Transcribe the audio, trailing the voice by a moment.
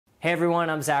Hey everyone,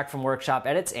 I'm Zach from Workshop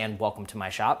Edits and welcome to my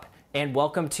shop. And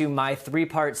welcome to my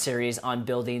three-part series on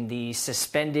building the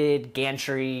suspended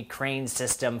gantry crane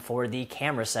system for the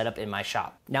camera setup in my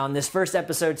shop. Now in this first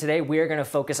episode today, we are going to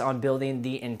focus on building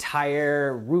the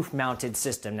entire roof-mounted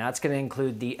system. Now it's going to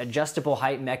include the adjustable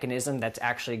height mechanism that's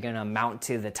actually going to mount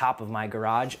to the top of my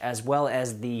garage, as well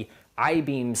as the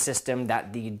I-beam system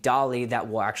that the dolly that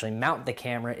will actually mount the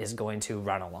camera is going to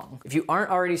run along. If you aren't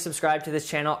already subscribed to this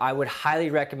channel, I would highly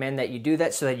recommend that you do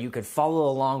that so that you could follow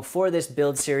along for this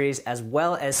build series, as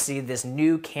well as see this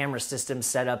new camera system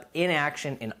set up in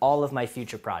action in all of my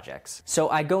future projects. So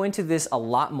I go into this a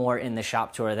lot more in the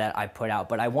shop tour that I put out,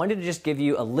 but I wanted to just give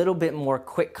you a little bit more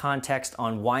quick context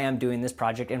on why I'm doing this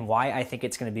project and why I think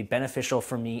it's going to be beneficial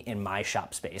for me in my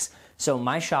shop space. So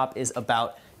my shop is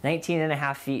about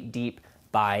 19.5 feet deep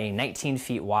by 19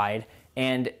 feet wide,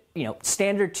 and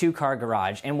standard 2-car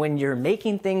garage. And when you're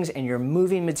making things and you're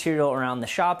moving material around the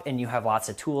shop and you have lots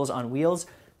of tools on wheels,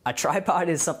 a tripod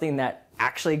is something that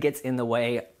actually gets in the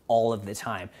way all of the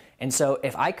time. And so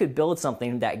if I could build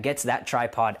something that gets that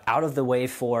tripod out of the way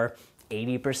for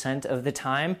 80% of the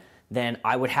time, then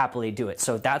I would happily do it.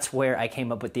 So that's where I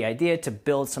came up with the idea to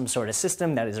build some sort of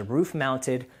system that is roof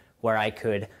mounted, where I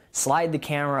could slide the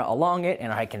camera along it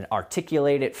and I can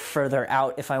articulate it further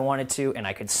out if I wanted to, and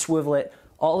I could swivel it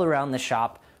all around the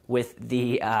shop with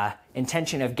the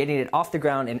intention of getting it off the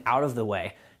ground and out of the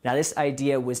way. Now this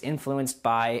idea was influenced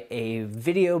by a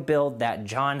video build that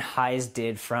John Hayes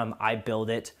did from I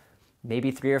Build It maybe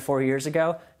 3 or 4 years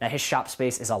ago. Now his shop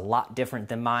space is a lot different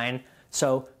than mine.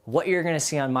 So what you're going to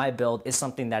see on my build is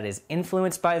something that is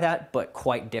influenced by that, but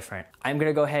quite different. I'm going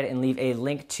to go ahead and leave a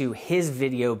link to his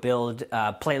video build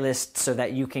playlist so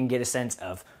that you can get a sense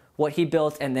of what he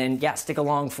built, and then stick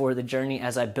along for the journey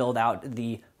as I build out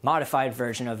the modified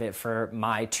version of it for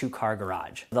my 2-car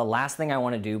garage. The last thing I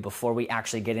want to do before we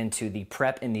actually get into the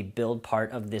prep and the build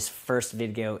part of this first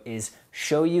video is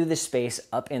show you the space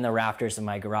up in the rafters of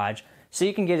my garage so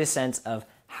you can get a sense of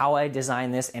how I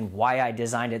designed this and why I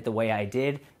designed it the way I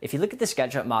did. If you look at the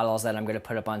SketchUp models that I'm going to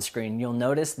put up on screen, you'll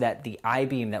notice that the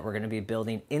I-beam that we're going to be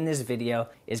building in this video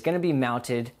is going to be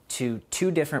mounted to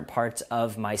 2 different parts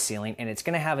of my ceiling, and it's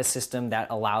going to have a system that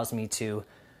allows me to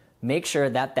make sure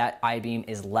that that I-beam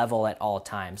is level at all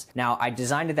times. Now, I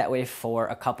designed it that way for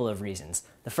a couple of reasons.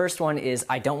 The first one is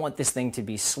I don't want this thing to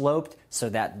be sloped so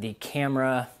that the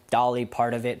camera dolly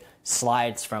part of it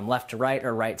slides from left to right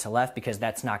or right to left, because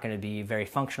that's not going to be very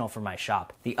functional for my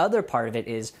shop. The other part of it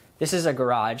is this is a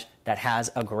garage that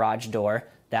has a garage door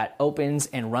that opens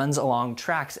and runs along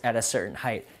tracks at a certain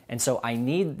height. And so I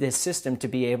need this system to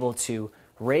be able to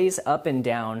raise up and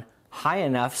down high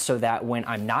enough so that when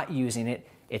I'm not using it,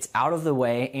 it's out of the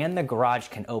way and the garage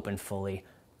can open fully.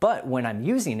 But when I'm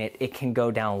using it, it can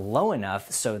go down low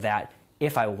enough so that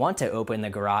if I want to open the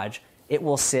garage, it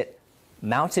will sit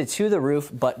mounted to the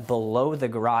roof but below the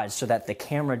garage so that the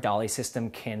camera dolly system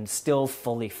can still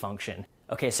fully function.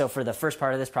 Okay, so for the first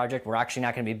part of this project, we're actually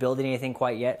not going to be building anything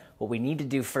quite yet. What we need to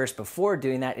do first before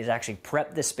doing that is actually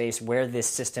prep the space where this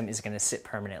system is going to sit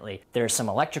permanently. There's some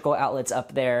electrical outlets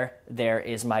up there. There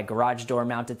is my garage door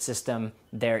mounted system.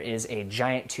 There is a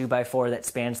giant 2x4 that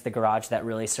spans the garage that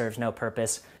really serves no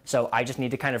purpose. So I just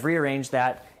need to kind of rearrange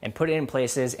that and put it in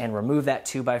places and remove that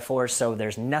 2x4 so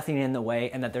there's nothing in the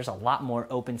way and that there's a lot more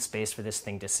open space for this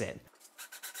thing to sit.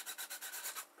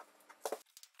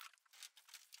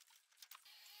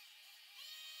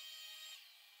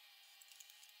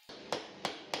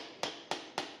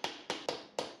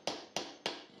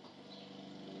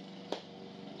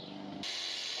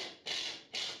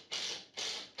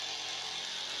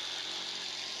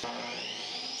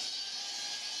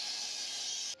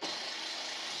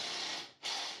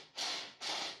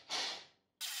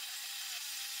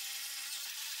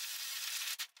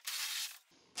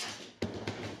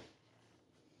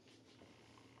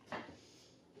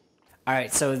 All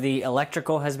right, so the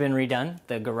electrical has been redone,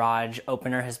 the garage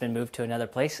opener has been moved to another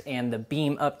place, and the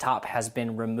beam up top has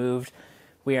been removed.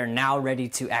 We are now ready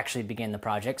to actually begin the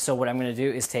project. So what I'm going to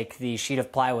do is take the sheet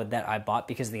of plywood that I bought,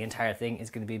 because the entire thing is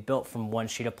going to be built from one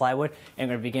sheet of plywood, and I'm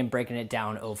going to begin breaking it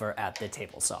down over at the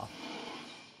table saw.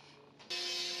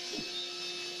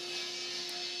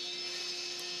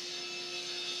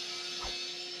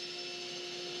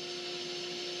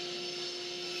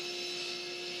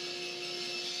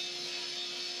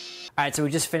 All right, so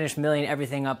we just finished milling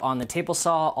everything up on the table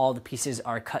saw. All the pieces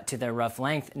are cut to their rough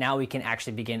length. Now we can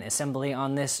actually begin assembly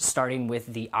on this, starting with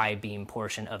the I-beam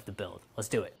portion of the build. Let's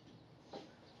do it.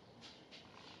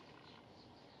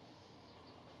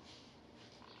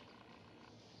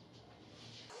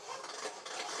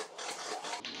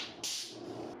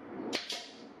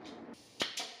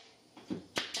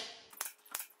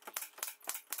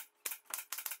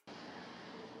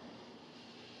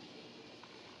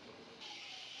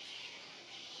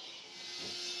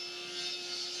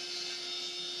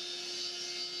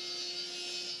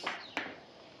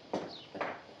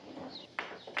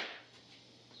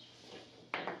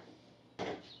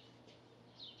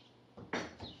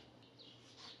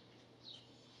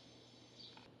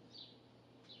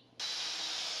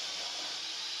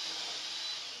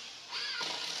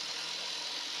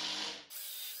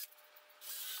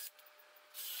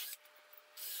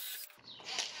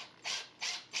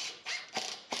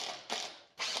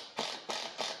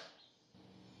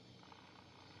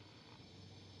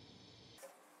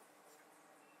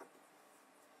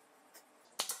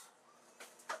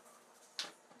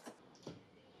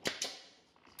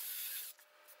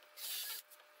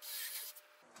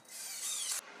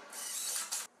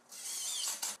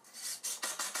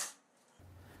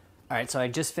 All right, so I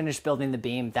just finished building the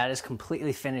beam. That is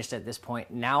completely finished at this point.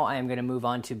 Now I am gonna move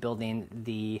on to building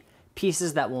the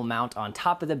pieces that will mount on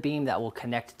top of the beam that will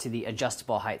connect to the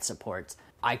adjustable height supports.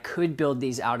 I could build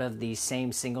these out of the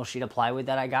same single sheet of plywood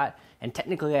that I got, and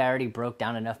technically I already broke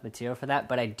down enough material for that,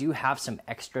 but I do have some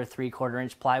extra 3/4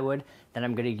 inch plywood that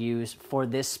I'm gonna use for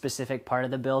this specific part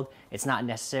of the build. It's not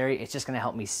necessary, it's just gonna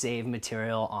help me save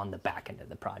material on the back end of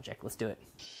the project. Let's do it.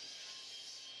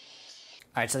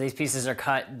 All right, so these pieces are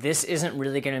cut. This isn't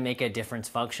really gonna make a difference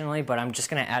functionally, but I'm just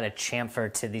gonna add a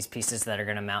chamfer to these pieces that are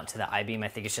gonna mount to the I-beam. I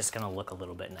think it's just gonna look a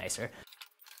little bit nicer.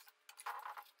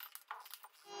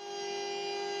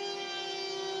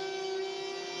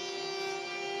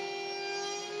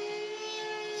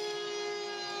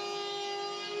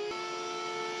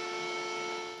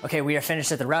 Okay, we are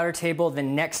finished at the router table. The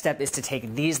next step is to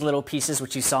take these little pieces,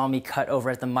 which you saw me cut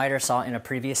over at the miter saw in a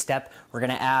previous step. We're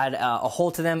gonna add a hole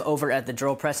to them over at the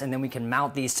drill press, and then we can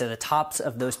mount these to the tops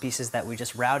of those pieces that we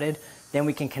just routed. Then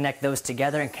we can connect those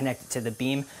together and connect it to the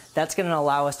beam. That's gonna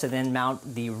allow us to then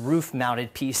mount the roof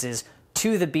mounted pieces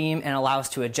to the beam and allow us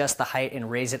to adjust the height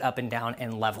and raise it up and down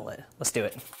and level it. Let's do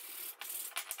it.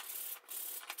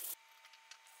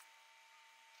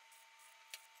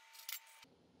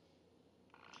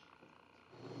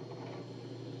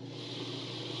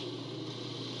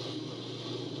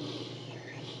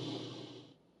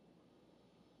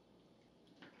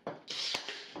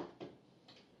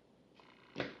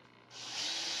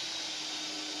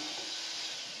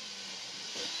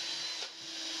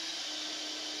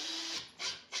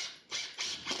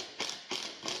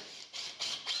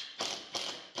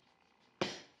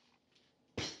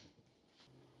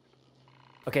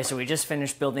 Okay, so we just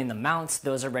finished building the mounts.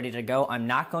 Those are ready to go. I'm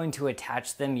not going to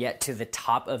attach them yet to the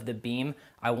top of the beam.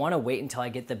 I want to wait until I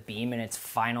get the beam in its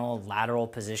final lateral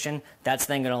position. That's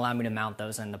then going to allow me to mount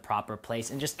those in the proper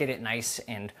place and just get it nice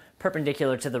and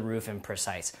perpendicular to the roof and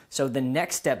precise. So the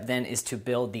next step then is to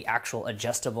build the actual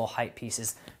adjustable height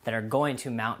pieces that are going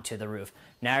to mount to the roof.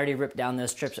 Now I already ripped down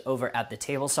those strips over at the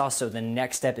table saw, so the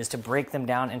next step is to break them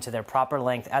down into their proper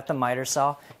length at the miter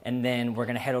saw, and then we're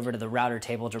going to head over to the router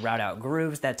table to route out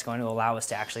grooves. That's going to allow us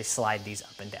to actually slide these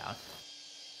up and down.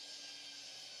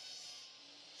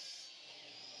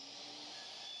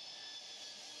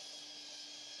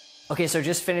 Okay, so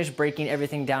just finished breaking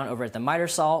everything down over at the miter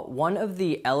saw. One of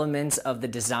the elements of the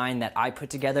design that I put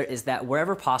together is that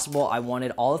wherever possible, I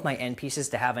wanted all of my end pieces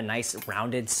to have a nice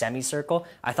rounded semicircle.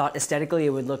 I thought aesthetically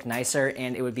it would look nicer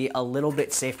and it would be a little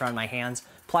bit safer on my hands.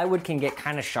 Plywood can get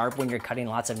kind of sharp when you're cutting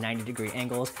lots of 90-degree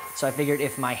angles, so I figured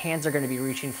if my hands are going to be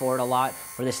reaching forward a lot,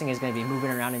 or this thing is going to be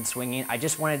moving around and swinging, I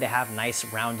just wanted to have nice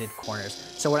rounded corners.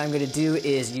 So what I'm going to do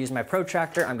is use my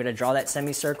protractor, I'm going to draw that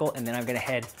semicircle, and then I'm going to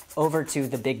head over to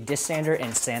the big disc sander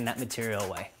and sand that material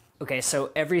away. Okay, so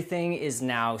everything is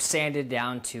now sanded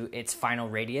down to its final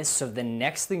radius. So the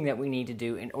next thing that we need to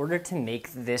do in order to make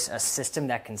this a system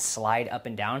that can slide up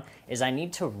and down is I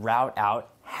need to route out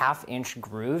 1/2-inch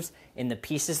grooves in the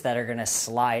pieces that are gonna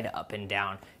slide up and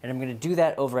down. And I'm gonna do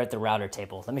that over at the router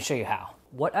table. Let me show you how.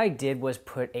 What I did was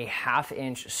put a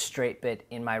 1/2-inch straight bit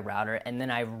in my router, and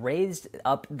then I raised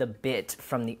up the bit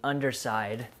from the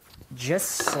underside just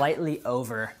slightly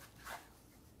over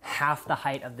half the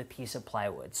height of the piece of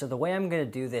plywood. So the way I'm gonna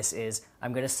do this is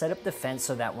I'm gonna set up the fence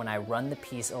so that when I run the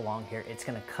piece along here, it's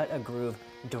gonna cut a groove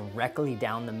directly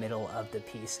down the middle of the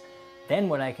piece. Then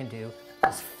what I can do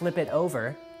is flip it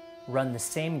over, run the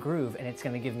same groove, and it's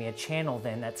gonna give me a channel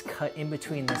then that's cut in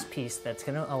between this piece that's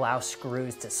gonna allow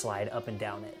screws to slide up and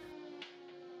down it.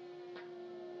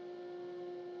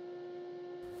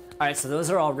 All right, so those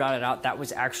are all routed out. That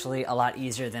was actually a lot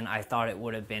easier than I thought it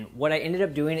would have been. What I ended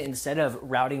up doing, instead of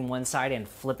routing one side and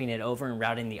flipping it over and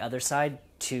routing the other side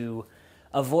to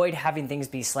avoid having things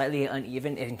be slightly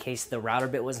uneven in case the router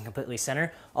bit wasn't completely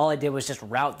center, all I did was just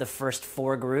route the first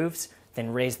 4 grooves,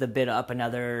 then raise the bit up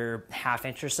another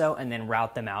 1/2-inch or so, and then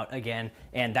route them out again,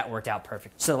 and that worked out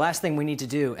perfect. So the last thing we need to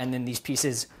do, and then these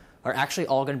pieces are actually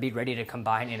all going to be ready to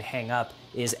combine and hang up,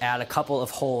 is add a couple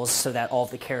of holes so that all of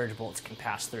the carriage bolts can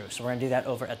pass through. So we're going to do that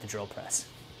over at the drill press.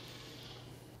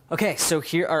 Okay, so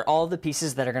here are all the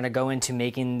pieces that are going to go into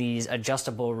making these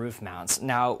adjustable roof mounts.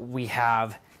 Now we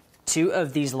have 2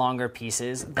 of these longer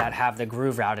pieces that have the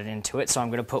groove routed into it. So I'm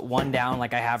going to put one down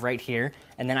like I have right here.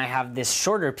 And then I have this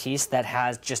shorter piece that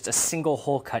has just a single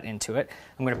hole cut into it.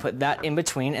 I'm going to put that in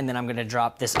between, and then I'm going to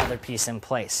drop this other piece in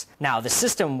place. Now the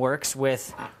system works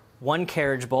with 1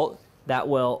 carriage bolt that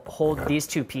will hold these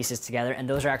 2 pieces together, and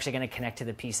those are actually going to connect to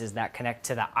the pieces that connect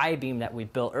to the I-beam that we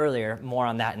built earlier. More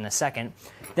on that in a second.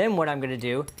 Then what I'm going to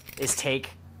do is take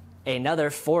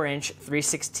another 4-inch,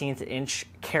 3/16 inch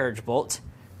carriage bolt,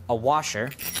 a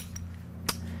washer,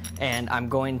 and I'm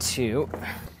going to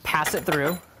pass it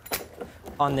through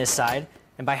on this side.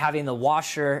 And by having the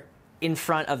washer in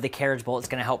front of the carriage bolt, it's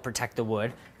going to help protect the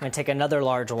wood. I'm going to take another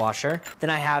large washer. Then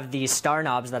I have these star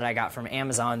knobs that I got from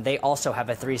Amazon. They also have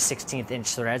a 3/16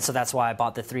 inch thread, so that's why I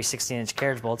bought the 3/16 inch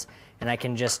carriage bolts. And I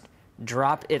can just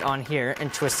drop it on here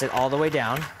and twist it all the way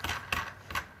down.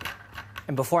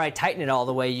 And before I tighten it all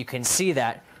the way, you can see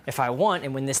that if I want,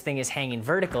 and when this thing is hanging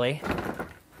vertically,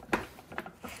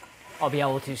 I'll be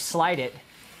able to slide it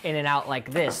in and out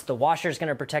like this. The washer is going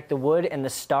to protect the wood, and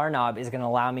the star knob is going to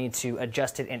allow me to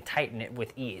adjust it and tighten it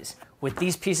with ease. With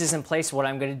these pieces in place, what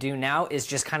I'm going to do now is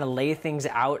just kind of lay things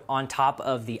out on top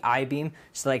of the I-beam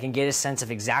so that I can get a sense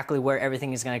of exactly where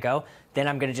everything is going to go. Then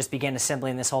I'm going to just begin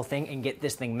assembling this whole thing and get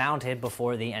this thing mounted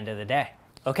before the end of the day.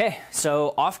 Okay,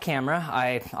 so off camera,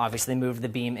 I obviously moved the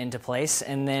beam into place,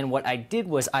 and then what I did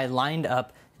was I lined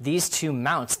up these two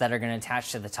mounts that are going to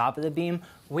attach to the top of the beam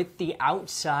with the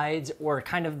outsides, or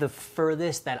kind of the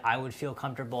furthest that I would feel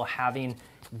comfortable having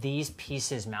these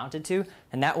pieces mounted to.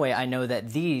 And that way I know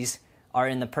that these are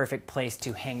in the perfect place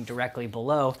to hang directly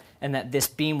below, and that this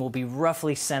beam will be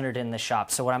roughly centered in the shop.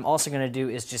 So what I'm also going to do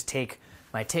is just take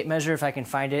my tape measure, if I can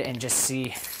find it, and just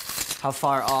see how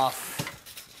far off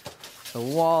the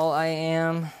wall I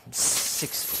am.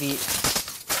 6 feet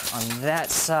on that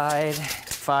side,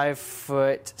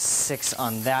 5'6"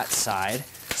 on that side.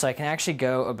 So I can actually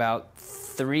go about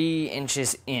 3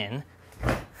 inches in. A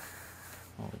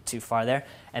little too far there.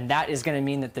 And that is going to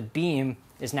mean that the beam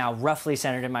is now roughly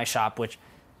centered in my shop, which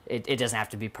it doesn't have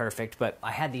to be perfect, but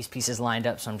I had these pieces lined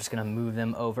up, so I'm just going to move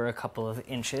them over a couple of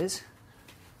inches.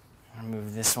 I'll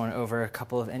move this one over a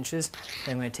couple of inches.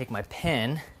 Then I'm going to take my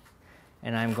pen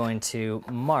and I'm going to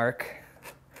mark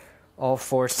all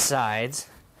 4 sides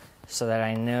so that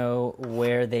I know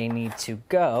where they need to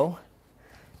go.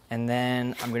 And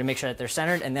then I'm going to make sure that they're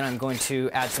centered, and then I'm going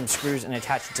to add some screws and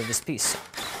attach it to this piece.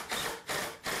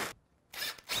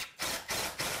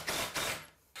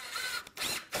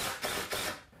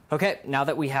 Okay, now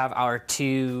that we have our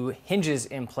 2 hinges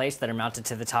in place that are mounted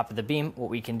to the top of the beam, what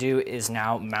we can do is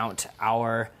now mount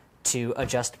our 2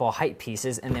 adjustable height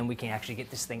pieces, and then we can actually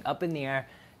get this thing up in the air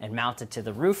and mount it to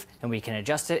the roof, and we can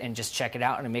adjust it and just check it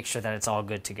out and make sure that it's all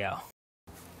good to go.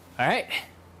 All right,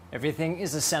 everything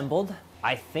is assembled.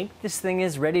 I think this thing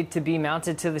is ready to be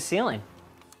mounted to the ceiling.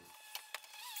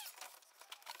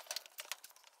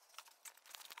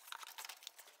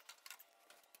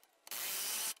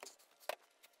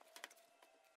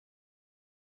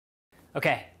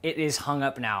 Okay, it is hung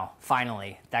up now,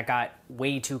 finally. That got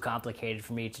way too complicated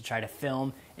for me to try to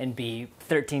film and be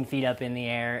 13 feet up in the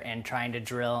air and trying to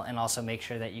drill and also make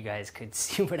sure that you guys could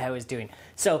see what I was doing.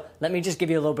 So let me just give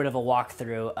you a little bit of a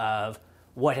walkthrough of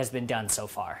what has been done so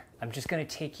far. I'm just gonna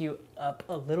take you up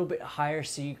a little bit higher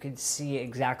so you can see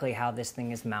exactly how this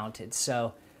thing is mounted.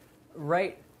 So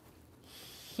right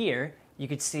here, you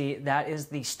could see that is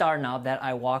the star knob that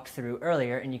I walked through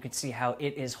earlier, and you could see how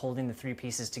it is holding the 3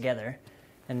 pieces together.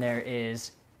 And there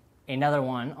is another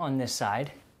one on this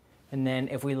side. And then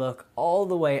if we look all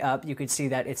the way up, you could see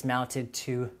that it's mounted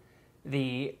to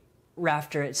the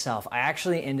rafter itself. I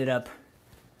actually ended up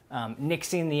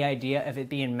nixing the idea of it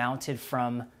being mounted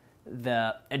from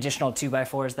the additional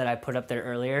 2x4s that I put up there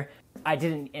earlier. I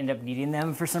didn't end up needing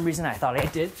them for some reason. I thought I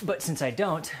did, but since I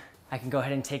don't, I can go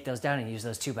ahead and take those down and use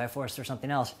those 2x4s for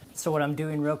something else. So what I'm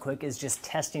doing real quick is just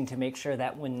testing to make sure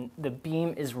that when the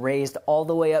beam is raised all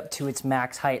the way up to its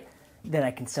max height, then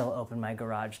I can still open my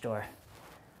garage door.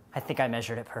 I think I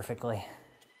measured it perfectly.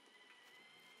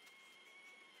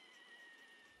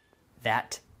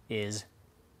 That is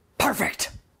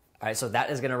perfect. All right, so that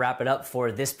is gonna wrap it up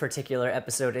for this particular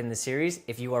episode in the series.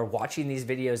 If you are watching these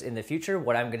videos in the future,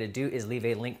 what I'm gonna do is leave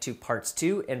a link to parts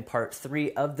 2 and part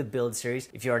 3 of the build series.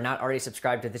 If you are not already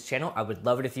subscribed to this channel, I would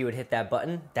love it if you would hit that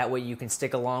button. That way you can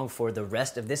stick along for the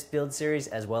rest of this build series,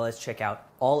 as well as check out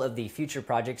all of the future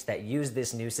projects that use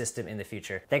this new system in the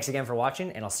future. Thanks again for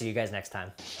watching, and I'll see you guys next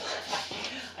time.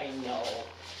 I know.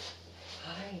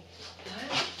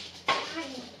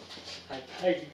 Hi.